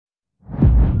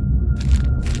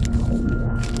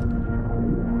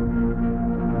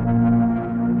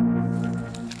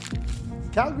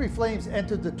Calgary Flames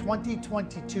entered the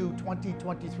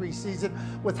 2022-2023 season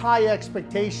with high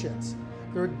expectations.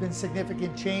 There had been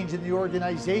significant change in the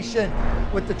organization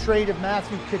with the trade of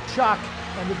Matthew Tkachuk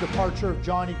and the departure of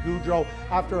Johnny Gaudreau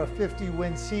after a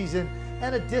 50-win season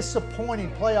and a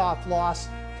disappointing playoff loss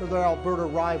to their Alberta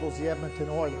rivals, the Edmonton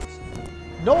Oilers.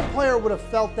 No player would have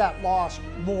felt that loss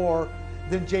more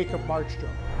than Jacob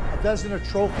Markstrom. A Vezina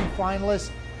Trophy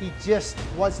finalist, he just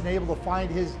wasn't able to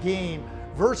find his game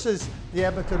versus the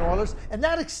Edmonton Oilers, and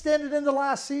that extended into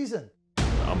last season.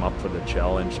 I'm up for the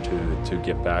challenge to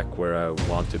get back where I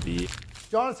want to be.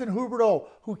 Jonathan Huberdeau,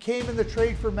 who came in the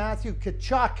trade for Matthew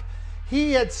Tkachuk,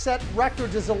 he had set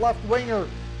records as a left winger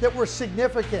that were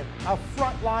significant, a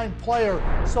frontline player,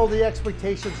 so the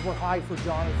expectations were high for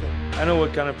Jonathan. I know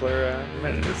what kind of player I am,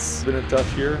 and it's been a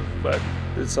tough year, but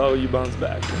it's how you bounce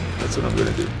back, and that's what I'm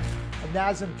going to do.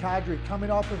 Nazem Kadri,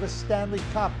 coming off of a Stanley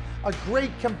Cup, a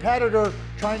great competitor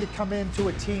trying to come into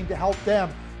a team to help them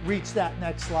reach that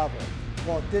next level.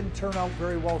 Well, it didn't turn out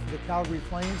very well for the Calgary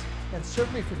Flames, and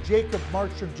certainly for Jacob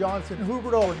Markstrom, Jonathan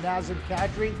Huberdeau, and Nazem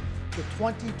Kadri, the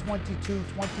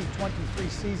 2022-2023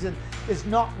 season is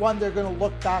not one they're going to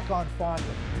look back on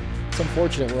fondly. It's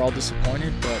unfortunate, we're all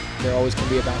disappointed, but there always can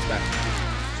be a bounce back.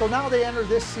 So now they enter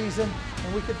this season,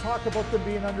 and we can talk about them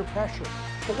being under pressure.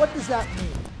 But what does that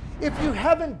mean? If you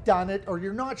haven't done it, or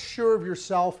you're not sure of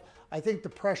yourself, I think the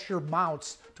pressure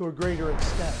mounts to a greater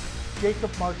extent.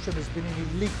 Jacob Markstrom has been an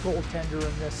elite goaltender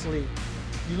in this league.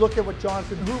 You look at what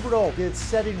Jonathan Huberdeau did,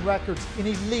 setting records, an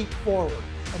elite forward.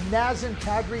 And Nazem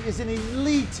Kadri is an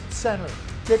elite center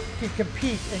that can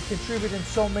compete and contribute in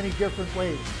so many different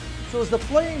ways. So as the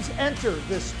Flames enter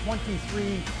this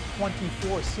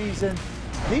 23-24 season,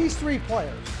 these three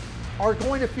players are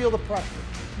going to feel the pressure.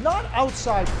 Not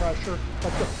outside pressure,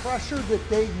 but the pressure that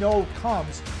they know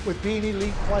comes with being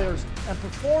elite players and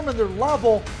performing their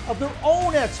level of their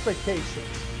own expectations.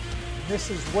 And this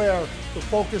is where the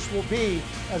focus will be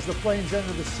as the Flames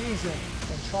enter the season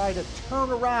and try to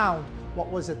turn around what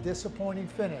was a disappointing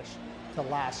finish to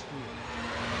last year.